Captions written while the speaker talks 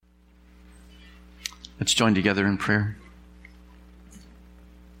Let's join together in prayer.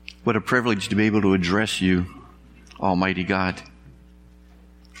 What a privilege to be able to address you, Almighty God.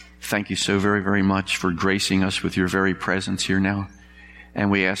 Thank you so very, very much for gracing us with your very presence here now. And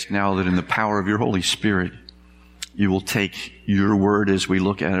we ask now that in the power of your Holy Spirit, you will take your word as we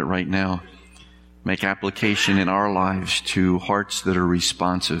look at it right now, make application in our lives to hearts that are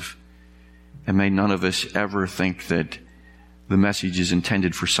responsive. And may none of us ever think that the message is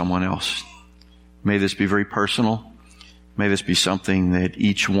intended for someone else. May this be very personal. May this be something that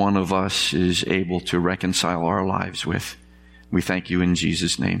each one of us is able to reconcile our lives with. We thank you in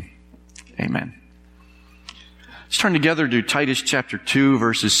Jesus' name. Amen. Let's turn together to Titus chapter 2,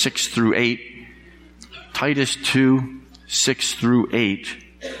 verses 6 through 8. Titus 2, 6 through 8.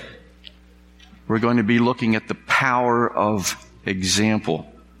 We're going to be looking at the power of example.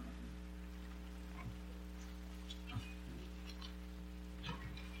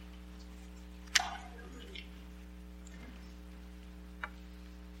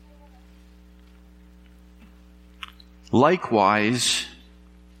 Likewise,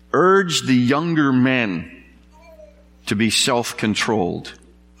 urge the younger men to be self-controlled.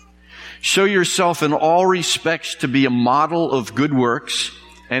 Show yourself in all respects to be a model of good works,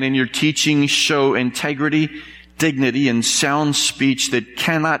 and in your teaching show integrity, dignity, and sound speech that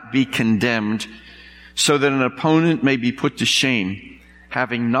cannot be condemned, so that an opponent may be put to shame,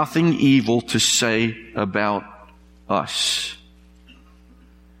 having nothing evil to say about us.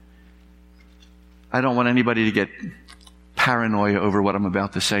 I don't want anybody to get paranoia over what I'm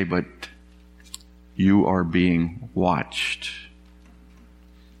about to say, but you are being watched.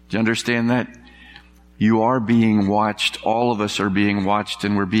 Do you understand that? You are being watched. All of us are being watched,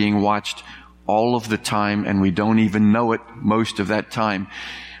 and we're being watched all of the time, and we don't even know it most of that time.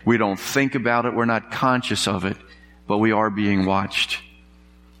 We don't think about it. We're not conscious of it, but we are being watched.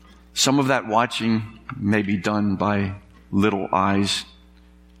 Some of that watching may be done by little eyes.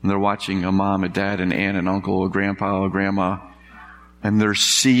 And they're watching a mom, a dad, an aunt, an uncle, a grandpa, a grandma. And they're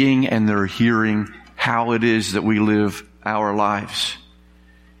seeing and they're hearing how it is that we live our lives.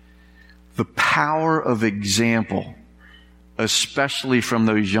 The power of example, especially from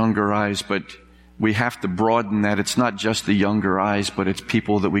those younger eyes, but we have to broaden that. It's not just the younger eyes, but it's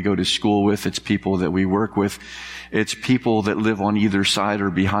people that we go to school with. It's people that we work with. It's people that live on either side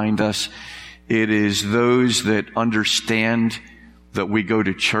or behind us. It is those that understand that we go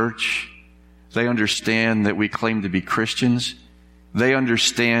to church. They understand that we claim to be Christians. They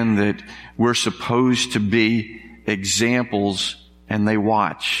understand that we're supposed to be examples, and they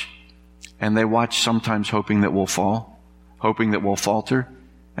watch. And they watch sometimes hoping that we'll fall, hoping that we'll falter.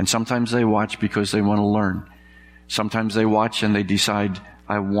 And sometimes they watch because they want to learn. Sometimes they watch and they decide,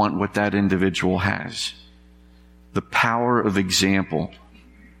 I want what that individual has. The power of example.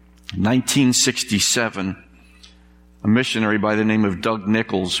 1967, a missionary by the name of Doug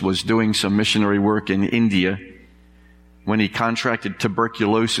Nichols was doing some missionary work in India when he contracted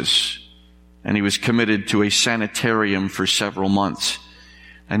tuberculosis, and he was committed to a sanitarium for several months.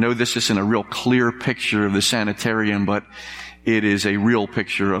 I know this isn't a real clear picture of the sanitarium, but it is a real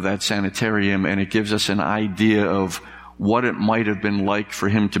picture of that sanitarium, and it gives us an idea of what it might have been like for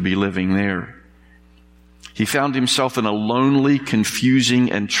him to be living there. He found himself in a lonely,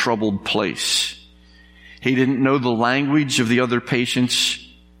 confusing, and troubled place. He didn't know the language of the other patients,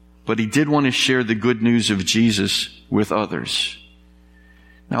 but he did want to share the good news of Jesus with others.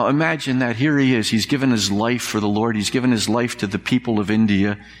 Now imagine that here he is. He's given his life for the Lord. He's given his life to the people of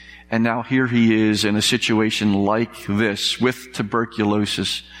India. And now here he is in a situation like this with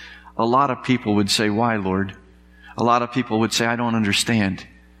tuberculosis. A lot of people would say, why, Lord? A lot of people would say, I don't understand.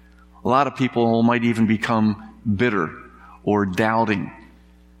 A lot of people might even become bitter or doubting.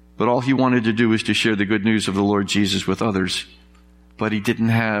 But all he wanted to do was to share the good news of the Lord Jesus with others. But he didn't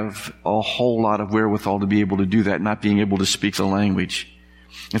have a whole lot of wherewithal to be able to do that, not being able to speak the language.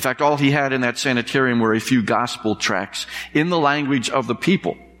 In fact, all he had in that sanitarium were a few gospel tracts in the language of the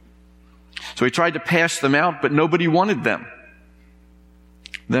people. So he tried to pass them out, but nobody wanted them.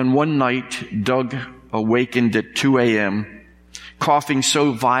 Then one night, Doug awakened at 2 a.m., coughing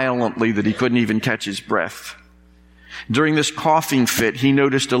so violently that he couldn't even catch his breath. During this coughing fit, he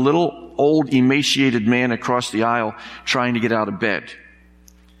noticed a little old emaciated man across the aisle trying to get out of bed.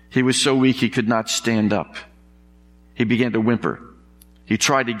 He was so weak he could not stand up. He began to whimper. He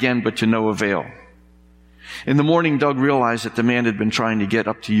tried again, but to no avail. In the morning, Doug realized that the man had been trying to get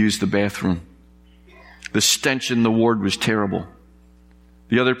up to use the bathroom. The stench in the ward was terrible.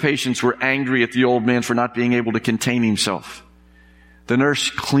 The other patients were angry at the old man for not being able to contain himself. The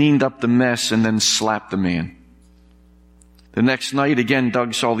nurse cleaned up the mess and then slapped the man. The next night, again,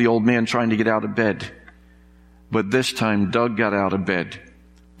 Doug saw the old man trying to get out of bed. But this time, Doug got out of bed,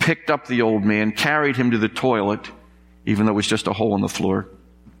 picked up the old man, carried him to the toilet, even though it was just a hole in the floor,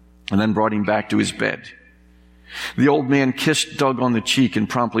 and then brought him back to his bed. The old man kissed Doug on the cheek and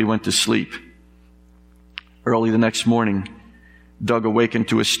promptly went to sleep. Early the next morning, Doug awakened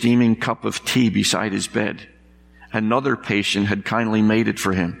to a steaming cup of tea beside his bed. Another patient had kindly made it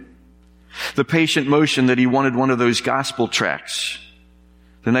for him. The patient motioned that he wanted one of those gospel tracts.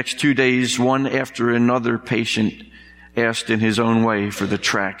 The next 2 days, one after another patient asked in his own way for the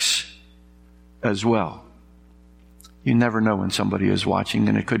tracts as well. You never know when somebody is watching,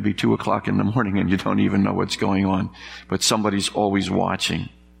 and it could be 2 o'clock in the morning and you don't even know what's going on, but somebody's always watching.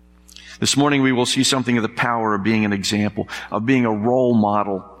 This morning we will see something of the power of being an example, of being a role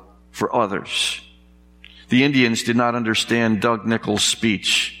model for others. The Indians did not understand Doug Nichols'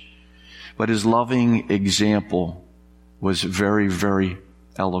 speech, but his loving example was very, very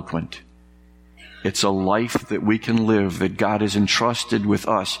eloquent. It's a life that we can live, that God has entrusted with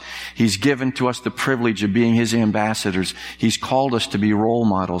us. He's given to us the privilege of being His ambassadors. He's called us to be role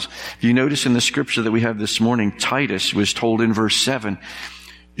models. If you notice in the scripture that we have this morning, Titus was told in verse 7,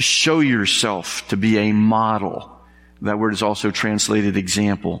 show yourself to be a model. That word is also translated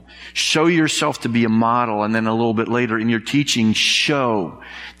example. Show yourself to be a model, and then a little bit later in your teaching, show,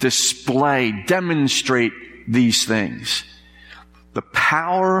 display, demonstrate these things. The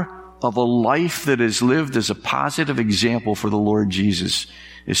power of a life that is lived as a positive example for the Lord Jesus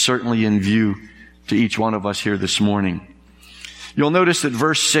is certainly in view to each one of us here this morning. You'll notice that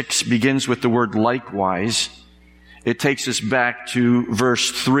verse 6 begins with the word likewise. It takes us back to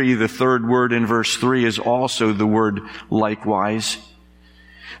verse 3. The third word in verse 3 is also the word likewise.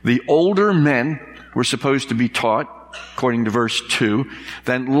 The older men were supposed to be taught, according to verse 2.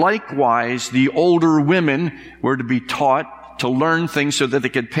 Then likewise, the older women were to be taught to learn things so that they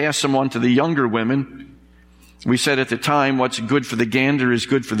could pass them on to the younger women. We said at the time, what's good for the gander is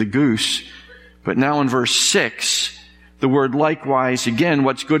good for the goose. But now in verse 6, the word likewise, again,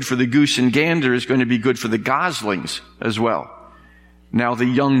 what's good for the goose and gander is going to be good for the goslings as well. Now the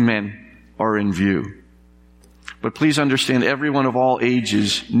young men are in view. But please understand, everyone of all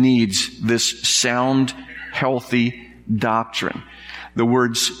ages needs this sound, healthy doctrine. The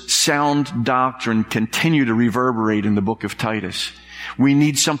words sound doctrine continue to reverberate in the book of Titus. We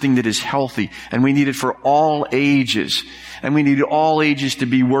need something that is healthy, and we need it for all ages. And we need all ages to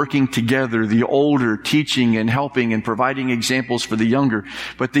be working together, the older teaching and helping and providing examples for the younger.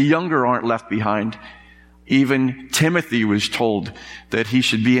 But the younger aren't left behind. Even Timothy was told that he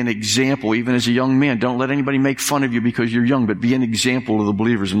should be an example, even as a young man. Don't let anybody make fun of you because you're young, but be an example to the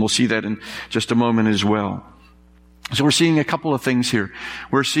believers. And we'll see that in just a moment as well. So we're seeing a couple of things here.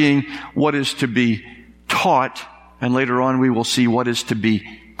 We're seeing what is to be taught, and later on we will see what is to be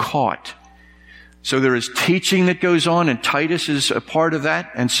caught. So there is teaching that goes on, and Titus is a part of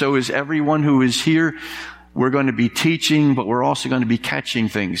that, and so is everyone who is here. We're going to be teaching, but we're also going to be catching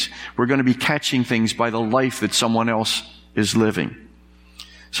things. We're going to be catching things by the life that someone else is living.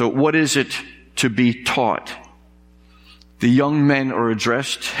 So what is it to be taught? The young men are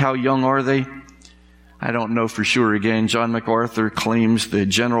addressed. How young are they? I don't know for sure. Again, John MacArthur claims the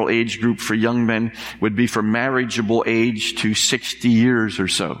general age group for young men would be from marriageable age to 60 years or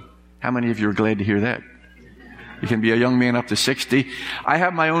so. How many of you are glad to hear that? You can be a young man up to 60. I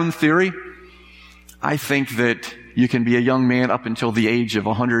have my own theory. I think that you can be a young man up until the age of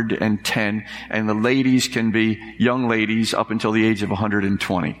 110, and the ladies can be young ladies up until the age of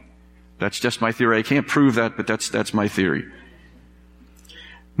 120. That's just my theory. I can't prove that, but that's my theory.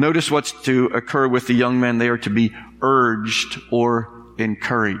 Notice what's to occur with the young men. They are to be urged or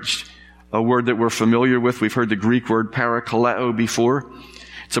encouraged. A word that we're familiar with. We've heard the Greek word parakaleo before.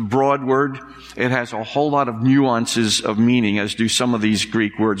 It's a broad word. It has a whole lot of nuances of meaning, as do some of these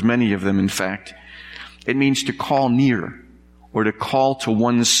Greek words, many of them in fact. It means to call near or to call to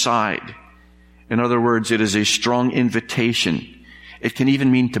one side. In other words, it is a strong invitation. It can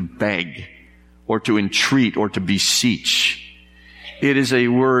even mean to beg or to entreat or to beseech. It is a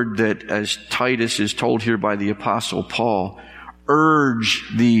word that, as Titus is told here by the Apostle Paul, urge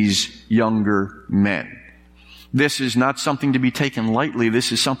these younger men. This is not something to be taken lightly.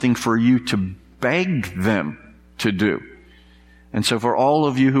 This is something for you to beg them to do. And so for all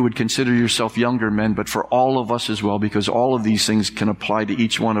of you who would consider yourself younger men, but for all of us as well, because all of these things can apply to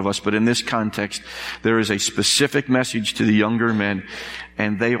each one of us, but in this context, there is a specific message to the younger men,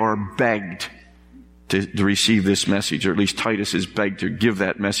 and they are begged to receive this message, or at least Titus is begged to give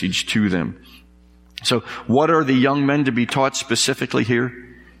that message to them. So what are the young men to be taught specifically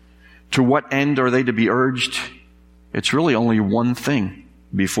here? To what end are they to be urged? It's really only one thing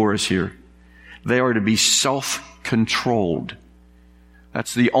before us here. They are to be self-controlled.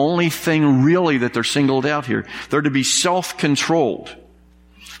 That's the only thing really that they're singled out here. They're to be self-controlled.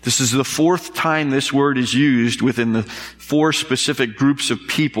 This is the fourth time this word is used within the four specific groups of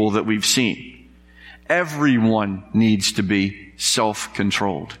people that we've seen. Everyone needs to be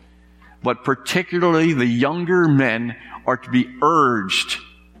self-controlled. But particularly the younger men are to be urged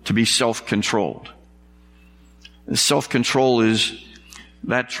to be self-controlled. Self-control is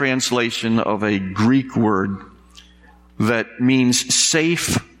that translation of a Greek word that means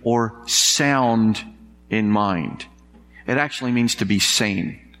safe or sound in mind. It actually means to be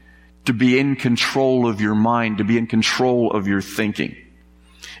sane, to be in control of your mind, to be in control of your thinking.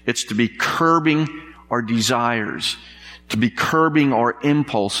 It's to be curbing our desires, to be curbing our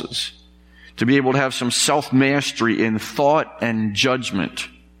impulses, to be able to have some self-mastery in thought and judgment.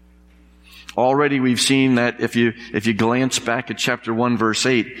 Already we've seen that if you glance back at chapter 1 verse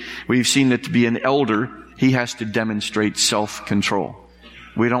 8, we've seen that to be an elder, he has to demonstrate self-control.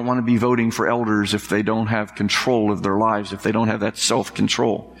 We don't want to be voting for elders if they don't have control of their lives, if they don't have that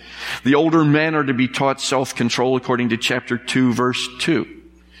self-control. The older men are to be taught self-control according to chapter 2 verse 2.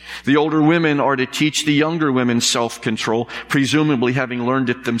 The older women are to teach the younger women self-control, presumably having learned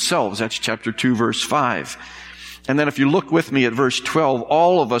it themselves. That's chapter 2 verse 5. And then if you look with me at verse 12,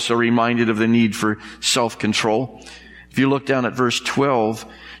 all of us are reminded of the need for self-control. If you look down at verse 12,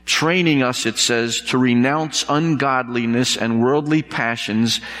 training us, it says, to renounce ungodliness and worldly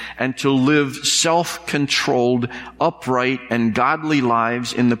passions and to live self-controlled, upright, and godly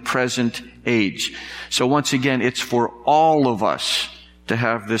lives in the present age. So once again, it's for all of us to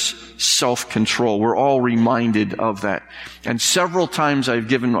have this self-control. We're all reminded of that. And several times I've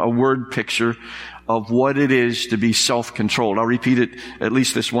given a word picture of what it is to be self-controlled. I'll repeat it at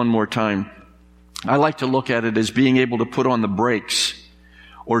least this one more time. I like to look at it as being able to put on the brakes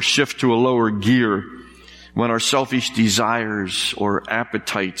or shift to a lower gear when our selfish desires or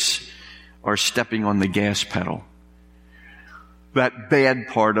appetites are stepping on the gas pedal. That bad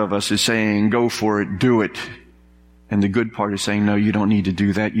part of us is saying, go for it, do it. And the good part is saying, no, you don't need to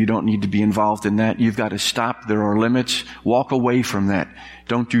do that. You don't need to be involved in that. You've got to stop. There are limits. Walk away from that.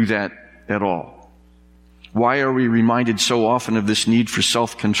 Don't do that at all. Why are we reminded so often of this need for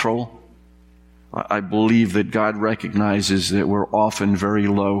self-control? I believe that God recognizes that we're often very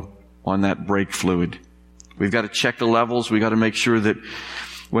low on that brake fluid. We've got to check the levels. We've got to make sure that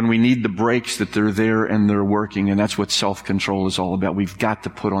when we need the brakes, that they're there and they're working. And that's what self-control is all about. We've got to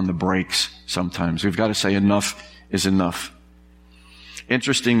put on the brakes sometimes. We've got to say enough is enough.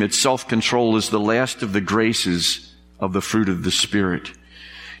 Interesting that self-control is the last of the graces of the fruit of the Spirit.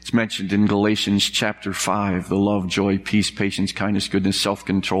 It's mentioned in Galatians chapter 5, the love, joy, peace, patience, kindness, goodness,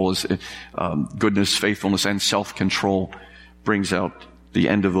 self-control, goodness, faithfulness, and self-control brings out the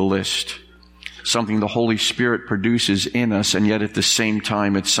end of the list. Something the Holy Spirit produces in us, and yet at the same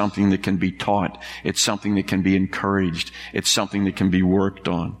time it's something that can be taught. It's something that can be encouraged. It's something that can be worked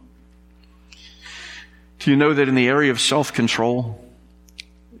on. Do you know that in the area of self-control,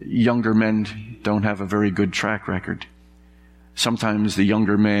 younger men don't have a very good track record? Sometimes the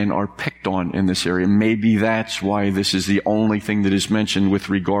younger men are picked on in this area. Maybe that's why this is the only thing that is mentioned with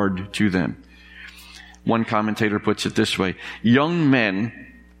regard to them. One commentator puts it this way: young men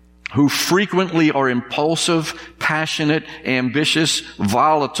who frequently are impulsive, passionate, ambitious,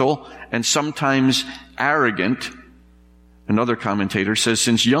 volatile, and sometimes arrogant. Another commentator says,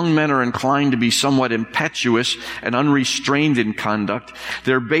 since young men are inclined to be somewhat impetuous and unrestrained in conduct,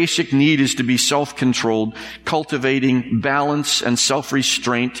 their basic need is to be self-controlled, cultivating balance and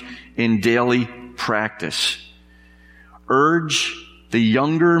self-restraint in daily practice. Urge the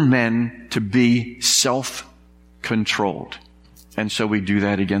younger men to be self-controlled. And so we do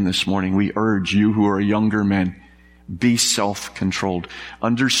that again this morning. We urge you who are younger men, be self-controlled.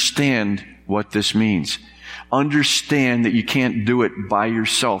 Understand what this means. Understand that you can't do it by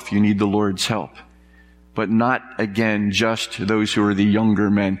yourself. You need the Lord's help. But not, again, just those who are the younger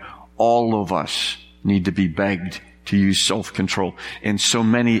men. All of us need to be begged to use self-control in so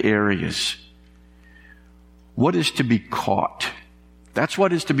many areas. What is to be caught? That's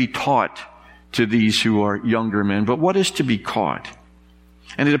what is to be taught to these who are younger men. But what is to be caught?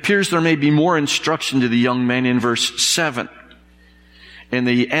 And it appears there may be more instruction to the young men in verse 7. In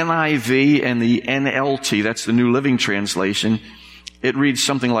the NIV and the NLT, that's the New Living Translation, it reads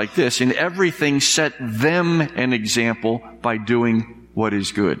something like this: in everything set them an example by doing what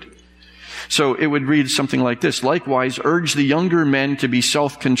is good. So it would read something like this: likewise, urge the younger men to be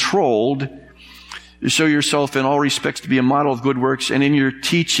self-controlled. Show yourself in all respects to be a model of good works, and in your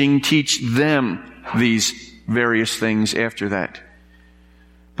teaching, teach them these various things after that.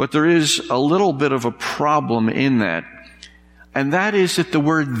 But there is a little bit of a problem in that. And that is that the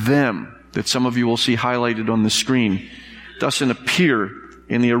word them, that some of you will see highlighted on the screen, doesn't appear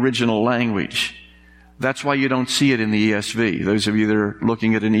in the original language. That's why you don't see it in the ESV. Those of you that are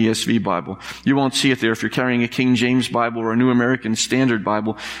looking at an ESV Bible, you won't see it there. If you're carrying a King James Bible or a New American Standard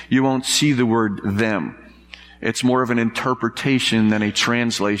Bible, you won't see the word them. It's more of an interpretation than a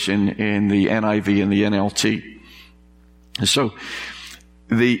translation in the NIV and the NLT. So,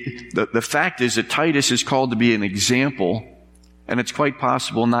 the fact is that Titus is called to be an example, and it's quite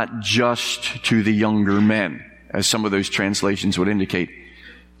possible not just to the younger men, as some of those translations would indicate.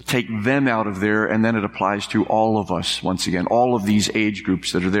 Take them out of there, and then it applies to all of us, once again, all of these age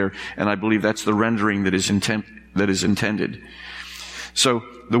groups that are there, and I believe that's the rendering that is intended. So,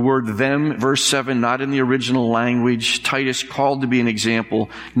 the word them, verse 7, not in the original language. Titus called to be an example,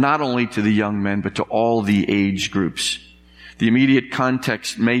 not only to the young men, but to all the age groups. The immediate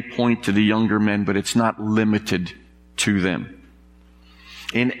context may point to the younger men, but it's not limited to them.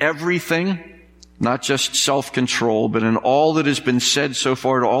 In everything, not just self-control, but in all that has been said so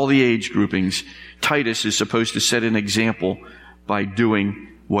far to all the age groupings, Titus is supposed to set an example by doing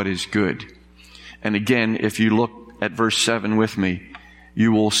what is good. And again, if you look at verse 7 with me,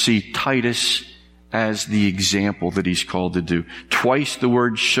 you will see Titus as the example that he's called to do. Twice the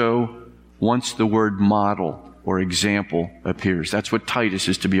word show, once the word model or example appears. That's what Titus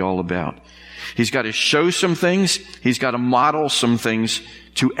is to be all about. He's got to show some things. He's got to model some things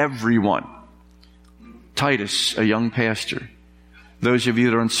to everyone. Titus, a young pastor. Those of you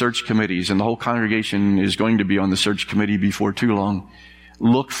that are on search committees, and the whole congregation is going to be on the search committee before too long,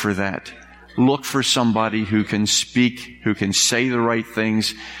 look for that. Look for somebody who can speak, who can say the right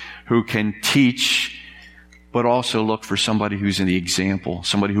things, who can teach, but also look for somebody who's in the example,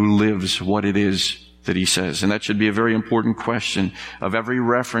 somebody who lives what it is that he says. And that should be a very important question of every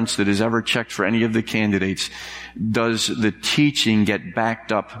reference that is ever checked for any of the candidates. Does the teaching get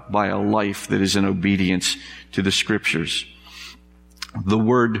backed up by a life that is in obedience to the Scriptures? The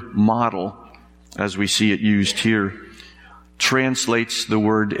word model, as we see it used here, translates the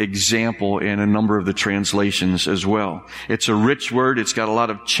word example in a number of the translations as well. It's a rich word. It's got a lot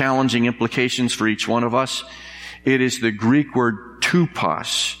of challenging implications for each one of us. It is the Greek word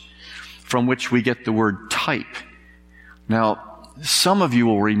tupos, from which we get the word type. Now, some of you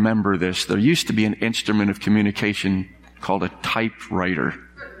will remember this. There used to be an instrument of communication called a typewriter.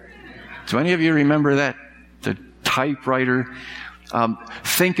 Do any of you remember that? The typewriter?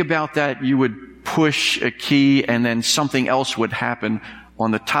 Think about that. You would push a key and then something else would happen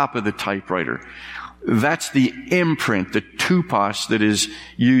on the top of the typewriter. That's the imprint, the tupos, that is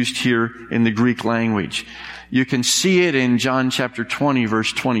used here in the Greek language. You can see it in John chapter 20,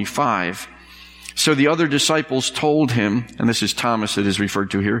 verse 25. So the other disciples told him, and this is Thomas that is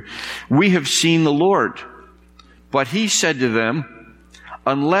referred to here, "We have seen the Lord." But he said to them,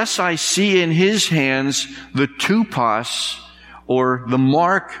 "Unless I see in his hands the tupos, or the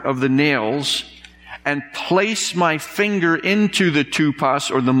mark of the nails, and place my finger into the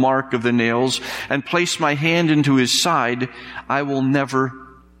tupos, or the mark of the nails, and place my hand into his side, I will never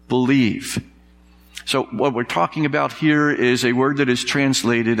believe." So what we're talking about here is a word that is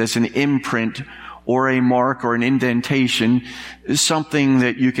translated as an imprint or a mark or an indentation, something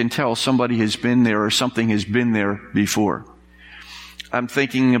that you can tell somebody has been there or something has been there before. I'm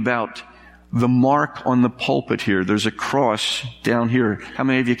thinking about the mark on the pulpit here. There's a cross down here. How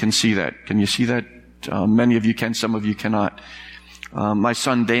many of you can see that? Can you see that? Many of you can, some of you cannot. My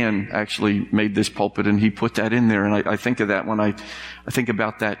son Dan actually made this pulpit and he put that in there, and I think of that when I think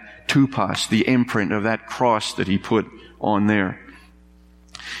about that tupos, the imprint of that cross that he put on there.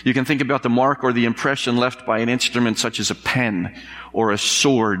 You can think about the mark or the impression left by an instrument such as a pen or a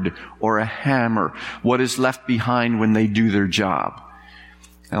sword or a hammer, what is left behind when they do their job.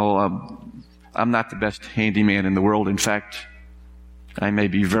 Now, I'm not the best handyman in the world. In fact, I may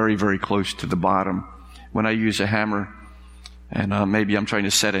be very, very close to the bottom. When I use a hammer, and maybe I'm trying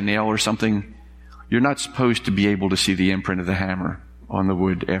to set a nail or something, you're not supposed to be able to see the imprint of the hammer on the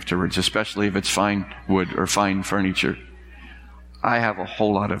wood afterwards, especially if it's fine wood or fine furniture. I have a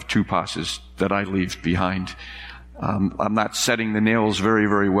whole lot of tuposes that I leave behind. I'm not setting the nails very,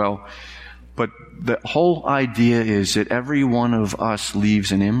 very well. But the whole idea is that every one of us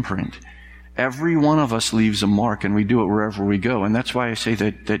leaves an imprint. Every one of us leaves a mark, and we do it wherever we go. And that's why I say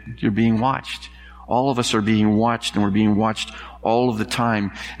that you're being watched. All of us are being watched, and we're being watched all of the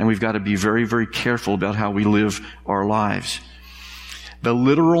time. And we've got to be very, very careful about how we live our lives. The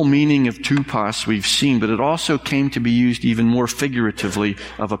literal meaning of tupos we've seen, but it also came to be used even more figuratively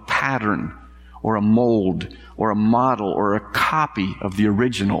of a pattern or a mold or a model or a copy of the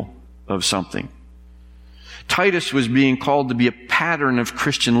original of something. Titus was being called to be a pattern of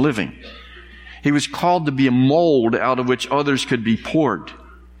Christian living. He was called to be a mold out of which others could be poured.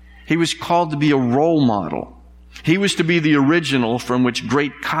 He was called to be a role model. He was to be the original from which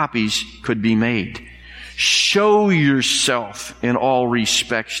great copies could be made. Show yourself in all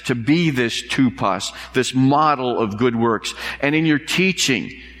respects to be this tupos, this model of good works. And in your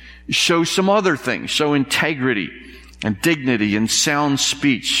teaching, show some other things. Show integrity and dignity and sound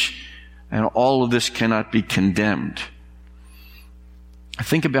speech. And all of this cannot be condemned.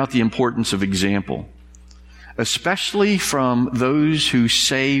 Think about the importance of example, especially from those who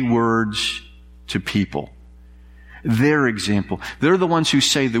say words to people. Their example. They're the ones who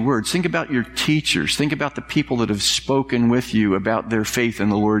say the words. Think about your teachers. Think about the people that have spoken with you about their faith in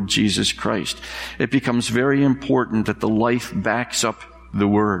the Lord Jesus Christ. It becomes very important that the life backs up the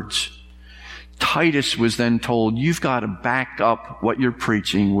words. Titus was then told, you've got to back up what you're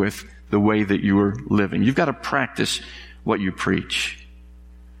preaching with the way that you are living. You've got to practice what you preach.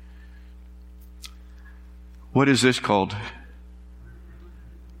 What is this called?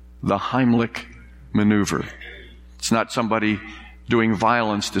 The Heimlich maneuver. It's not somebody doing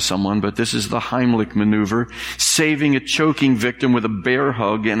violence to someone, but this is the Heimlich maneuver, saving a choking victim with a bear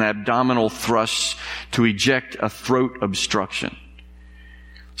hug and abdominal thrusts to eject a throat obstruction.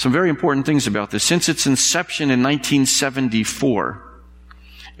 Some very important things about this. Since its inception in 1974,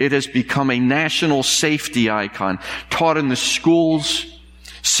 it has become a national safety icon, taught in the schools,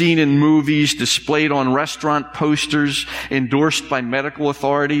 seen in movies, displayed on restaurant posters, endorsed by medical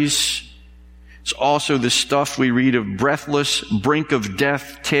authorities. It's also the stuff we read of breathless,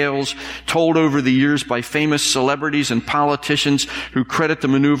 brink-of-death tales told over the years by famous celebrities and politicians who credit the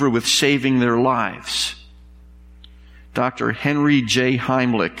maneuver with saving their lives. Dr. Henry J.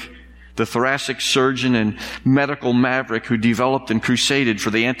 Heimlich, the thoracic surgeon and medical maverick who developed and crusaded for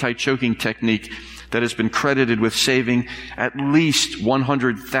the anti-choking technique that has been credited with saving at least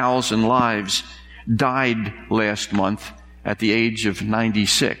 100,000 lives, died last month at the age of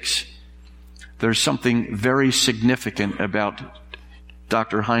 96. There's something very significant about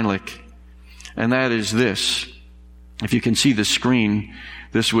Dr. Heimlich, and that is this. If you can see the screen,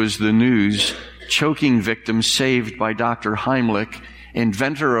 this was the news. Choking victim saved by Dr. Heimlich,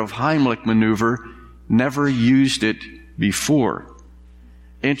 inventor of Heimlich maneuver, never used it before.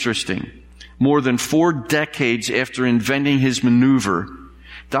 Interesting. More than 4 decades after inventing his maneuver,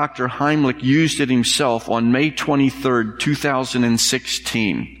 Dr. Heimlich used it himself on May 23rd,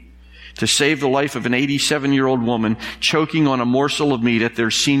 2016. To save the life of an 87-year-old woman choking on a morsel of meat at their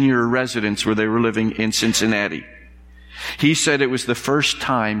senior residence where they were living in Cincinnati. He said it was the first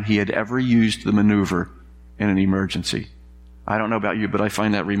time he had ever used the maneuver in an emergency. I don't know about you, but I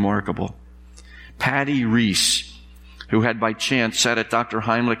find that remarkable. Patty Reese, who had by chance sat at Dr.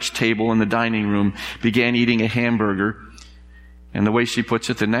 Heimlich's table in the dining room, began eating a hamburger. And the way she puts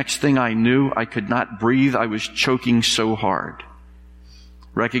it, the next thing I knew, I could not breathe. I was choking so hard.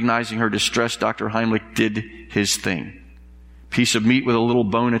 Recognizing her distress, Dr. Heimlich did his thing. Piece of meat with a little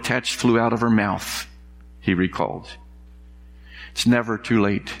bone attached flew out of her mouth, he recalled. It's never too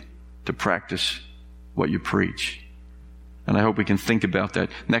late to practice what you preach. And I hope we can think about that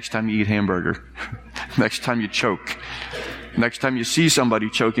next time you eat hamburger, next time you choke, next time you see somebody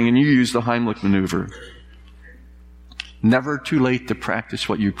choking and you use the Heimlich maneuver. Never too late to practice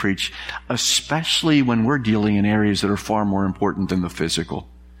what you preach, especially when we're dealing in areas that are far more important than the physical.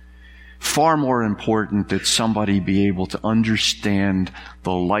 Far more important that somebody be able to understand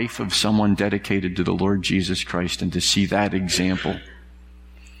the life of someone dedicated to the Lord Jesus Christ and to see that example.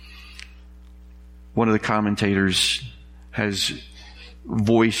 One of the commentators has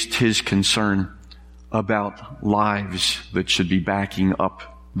voiced his concern about lives that should be backing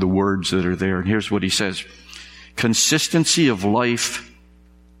up the words that are there. And here's what he says. Consistency of life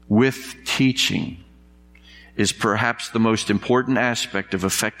with teaching is perhaps the most important aspect of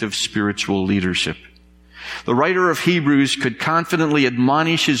effective spiritual leadership. The writer of Hebrews could confidently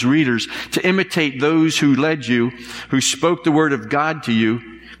admonish his readers to imitate those who led you, who spoke the word of God to you,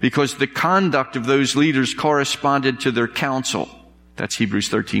 because the conduct of those leaders corresponded to their counsel. That's Hebrews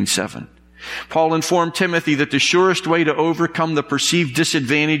 13:7. Paul informed Timothy that the surest way to overcome the perceived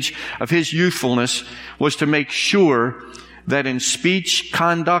disadvantage of his youthfulness was to make sure that in speech,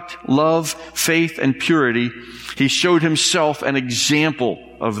 conduct, love, faith, and purity, he showed himself an example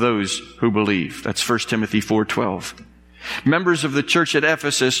of those who believe. That's 1 Timothy 4:12. Members of the church at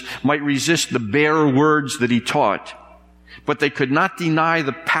Ephesus might resist the bare words that he taught, but they could not deny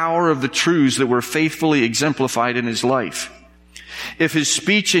the power of the truths that were faithfully exemplified in his life. If his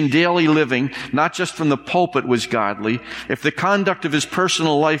speech in daily living, not just from the pulpit, was godly, if the conduct of his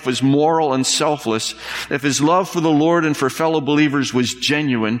personal life was moral and selfless, if his love for the Lord and for fellow believers was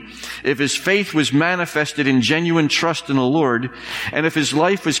genuine, if his faith was manifested in genuine trust in the Lord, and if his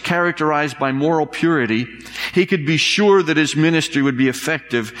life was characterized by moral purity, he could be sure that his ministry would be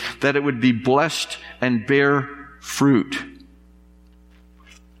effective, that it would be blessed and bear fruit.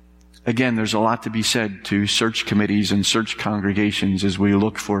 Again, there's a lot to be said to search committees and search congregations as we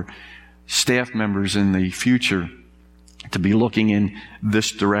look for staff members in the future to be looking in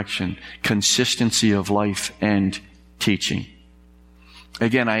this direction, consistency of life and teaching.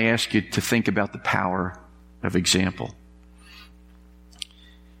 Again, I ask you to think about the power of example.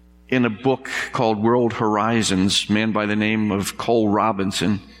 In a book called World Horizons, a man by the name of Cole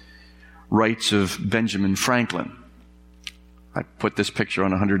Robinson writes of Benjamin Franklin. I put this picture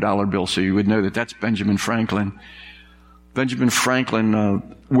on a $100 bill so you would know that that's Benjamin Franklin. Benjamin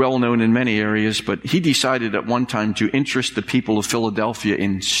Franklin, well known in many areas, but he decided at one time to interest the people of Philadelphia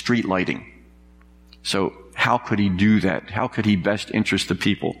in street lighting. So how could he do that? How could he best interest the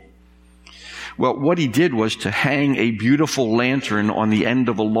people? Well, what he did was to hang a beautiful lantern on the end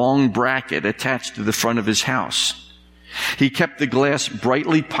of a long bracket attached to the front of his house. He kept the glass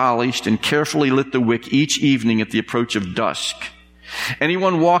brightly polished and carefully lit the wick each evening at the approach of dusk.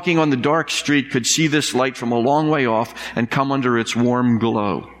 Anyone walking on the dark street could see this light from a long way off and come under its warm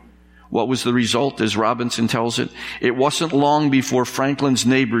glow. What was the result, as Robinson tells it? It wasn't long before Franklin's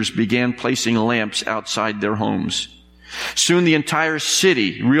neighbors began placing lamps outside their homes. Soon the entire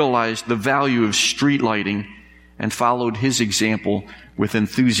city realized the value of street lighting and followed his example with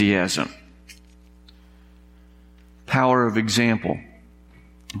enthusiasm. Power of example.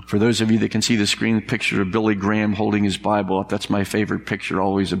 For those of you that can see the screen picture of Billy Graham holding his Bible up, that's my favorite picture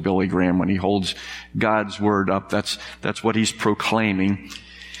always of Billy Graham. When he holds God's Word up, that's what he's proclaiming.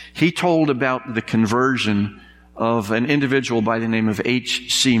 He told about the conversion of an individual by the name of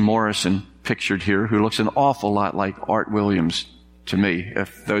H.C. Morrison, pictured here, who looks an awful lot like Art Williams to me.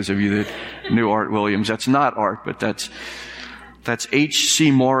 If those of you that knew Art Williams, that's not Art, but that's H.C.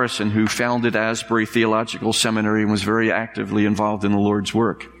 Morrison, who founded Asbury Theological Seminary and was very actively involved in the Lord's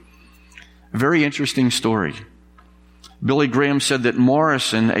work. A very interesting story. Billy Graham said that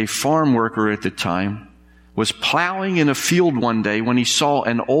Morrison, a farm worker at the time, was plowing in a field one day when he saw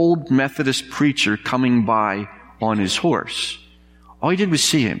an old Methodist preacher coming by on his horse. All he did was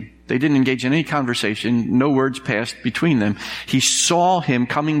see him. They didn't engage in any conversation. No words passed between them. He saw him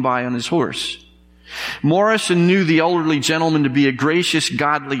coming by on his horse. Morrison knew the elderly gentleman to be a gracious,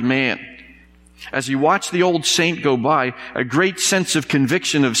 godly man. As he watched the old saint go by, a great sense of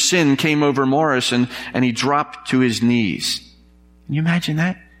conviction of sin came over Morrison, and he dropped to his knees. Can you imagine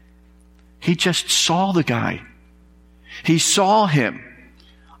that? He just saw the guy. He saw him,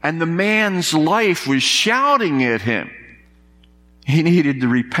 and the man's life was shouting at him. He needed to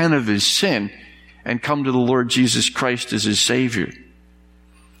repent of his sin and come to the Lord Jesus Christ as his Savior.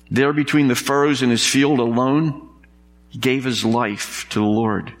 There between the furrows in his field alone, he gave his life to the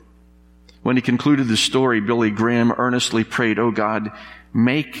Lord. When he concluded the story, Billy Graham earnestly prayed, "Oh God,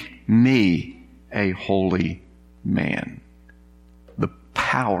 make me a holy man." The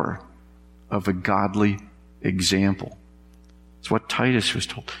power of a godly example. It's what Titus was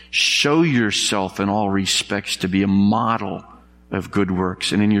told. Show yourself in all respects to be a model of good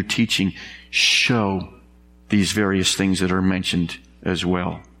works. And in your teaching, show these various things that are mentioned as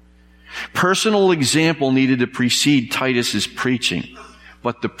well. Personal example needed to precede Titus's preaching,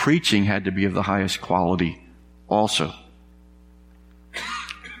 but the preaching had to be of the highest quality also.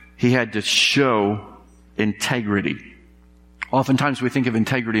 He had to show integrity. Oftentimes we think of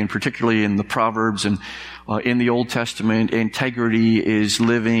integrity, and particularly in the Proverbs and in the Old Testament, integrity is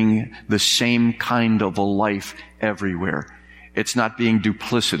living the same kind of a life everywhere. It's not being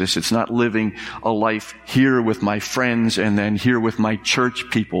duplicitous. It's not living a life here with my friends and then here with my church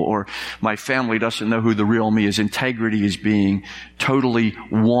people, or my family doesn't know who the real me is. Integrity is being totally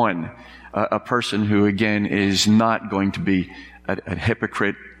one. A person who, again, is not going to be a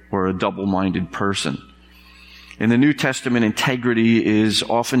hypocrite or a double-minded person. In the New Testament, integrity is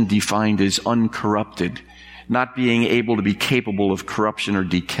often defined as uncorrupted, not being able to be capable of corruption or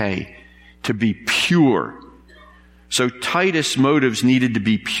decay, to be pure. So Titus' motives needed to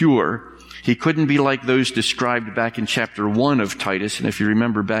be pure. He couldn't be like those described back in chapter 1 of Titus. And if you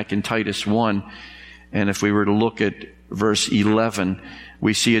remember back in Titus 1, and if we were to look at verse 11,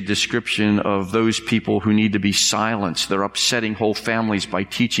 we see a description of those people who need to be silenced. They're upsetting whole families by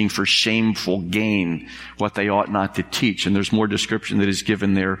teaching for shameful gain what they ought not to teach. And there's more description that is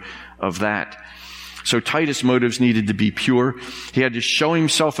given there of that. So Titus' motives needed to be pure. He had to show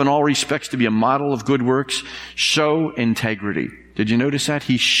himself in all respects to be a model of good works, show integrity. Did you notice that?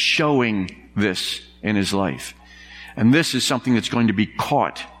 He's showing this in his life. And this is something that's going to be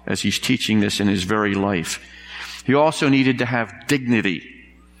caught as he's teaching this in his very life. He also needed to have dignity.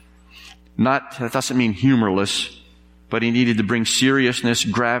 That doesn't mean humorless, but he needed to bring seriousness,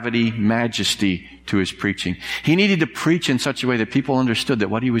 gravity, majesty to his preaching. He needed to preach in such a way that people understood that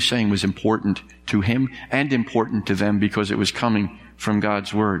what he was saying was important to him and important to them because it was coming from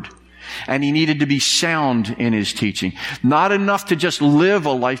God's Word. And he needed to be sound in his teaching. Not enough to just live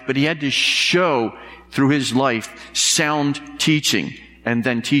a life, but he had to show through his life sound teaching and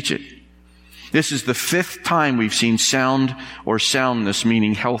then teach it. This is the 5th time we've seen sound or soundness,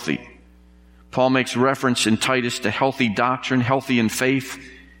 meaning healthy. Paul makes reference in Titus to healthy doctrine, healthy in faith,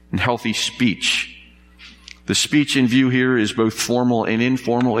 and healthy speech. The speech in view here is both formal and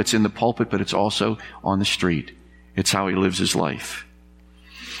informal. It's in the pulpit, but it's also on the street. It's how he lives his life.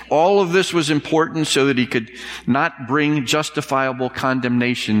 All of this was important so that he could not bring justifiable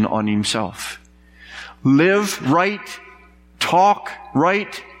condemnation on himself. Live right, talk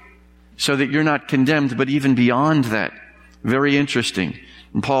right, so that you're not condemned, but even beyond that. Very interesting.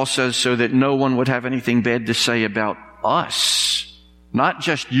 And Paul says so that no one would have anything bad to say about us. Not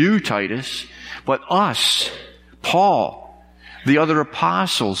just you, Titus, but us, Paul, the other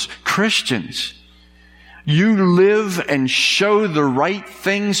apostles, Christians. You live and show the right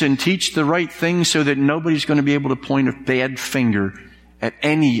things and teach the right things so that nobody's going to be able to point a bad finger at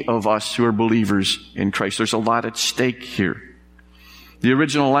any of us who are believers in Christ. There's a lot at stake here. The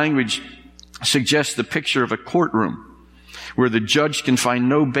original language suggests the picture of a courtroom where the judge can find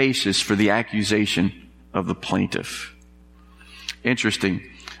no basis for the accusation of the plaintiff. Interesting.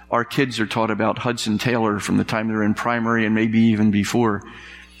 Our kids are taught about Hudson Taylor from the time they're in primary and maybe even before.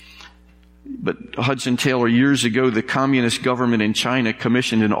 But Hudson Taylor, years ago, the communist government in China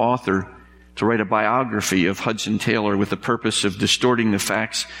commissioned an author to write a biography of Hudson Taylor with the purpose of distorting the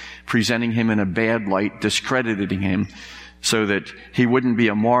facts, presenting him in a bad light, discrediting him, so that he wouldn't be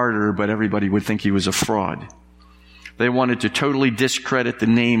a martyr, but everybody would think he was a fraud. They wanted to totally discredit the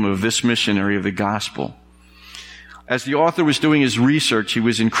name of this missionary of the gospel. As the author was doing his research, he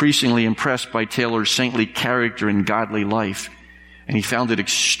was increasingly impressed by Taylor's saintly character and godly life, and he found it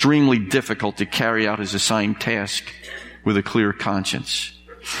extremely difficult to carry out his assigned task with a clear conscience.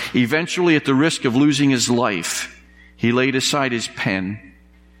 Eventually, at the risk of losing his life, he laid aside his pen,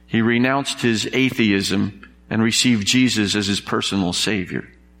 he renounced his atheism, and received Jesus as his personal Savior.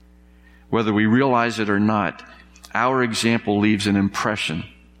 Whether we realize it or not, our example leaves an impression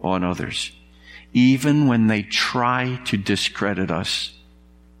on others. Even when they try to discredit us,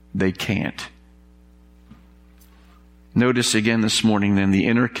 they can't. Notice again this morning then the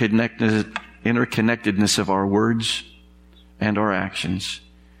interconnectedness of our words and our actions,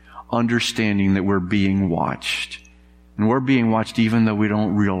 understanding that we're being watched. And we're being watched even though we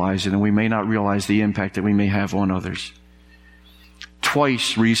don't realize it, and we may not realize the impact that we may have on others.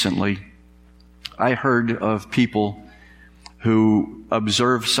 Twice recently, I heard of people who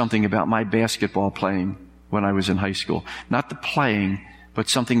observed something about my basketball playing when I was in high school. Not the playing, but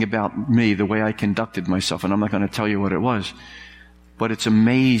something about me, the way I conducted myself. And I'm not going to tell you what it was. But it's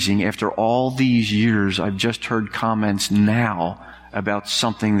amazing. After all these years, I've just heard comments now about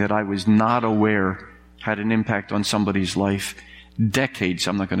something that I was not aware had an impact on somebody's life. Decades,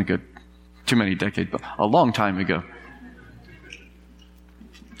 I'm not going to go too many decades, but a long time ago.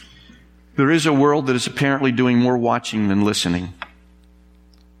 There is a world that is apparently doing more watching than listening.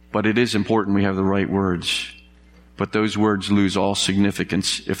 But it is important we have the right words. But those words lose all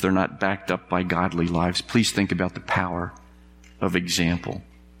significance if they're not backed up by godly lives. Please think about the power of example.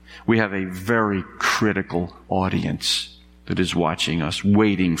 We have a very critical audience that is watching us,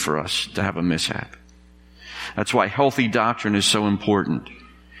 waiting for us to have a mishap. That's why healthy doctrine is so important.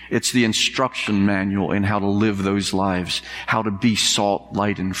 It's the instruction manual in how to live those lives, how to be salt,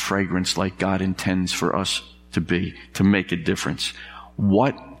 light, and fragrance like God intends for us to be, to make a difference.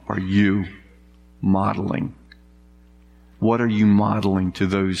 What are you modeling? What are you modeling to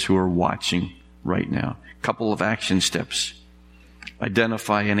those who are watching right now? A couple of action steps.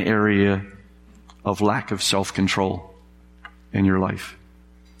 Identify an area of lack of self-control in your life.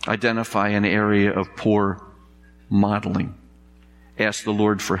 Identify an area of poor modeling. Ask the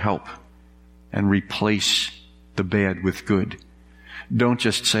Lord for help and replace the bad with good. Don't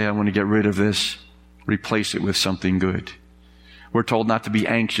just say, I want to get rid of this. Replace it with something good. We're told not to be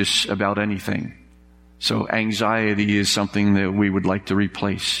anxious about anything. So anxiety is something that we would like to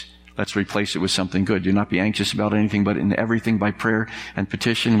replace. Let's replace it with something good. Do not be anxious about anything, but in everything by prayer and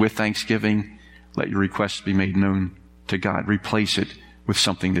petition with thanksgiving, let your requests be made known to God. Replace it with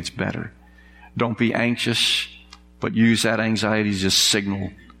something that's better. Don't be anxious, but use that anxiety as a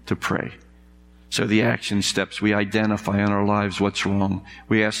signal to pray. So the action steps, we identify in our lives what's wrong.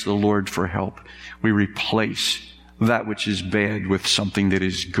 We ask the Lord for help. We replace that which is bad with something that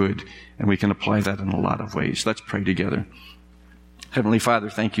is good. And we can apply that in a lot of ways. Let's pray together. Heavenly Father,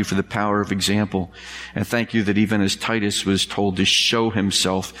 thank you for the power of example. And thank you that even as Titus was told to show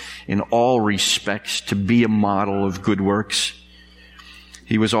himself in all respects to be a model of good works,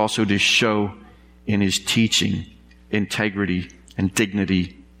 he was also to show in his teaching integrity and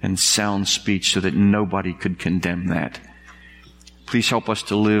dignity and sound speech so that nobody could condemn that. Please help us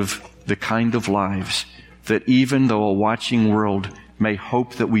to live the kind of lives that even though a watching world may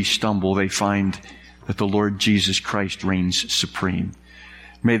hope that we stumble, they find that the Lord Jesus Christ reigns supreme.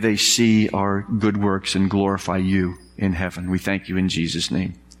 May they see our good works and glorify you in heaven. We thank you in Jesus'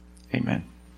 name. Amen.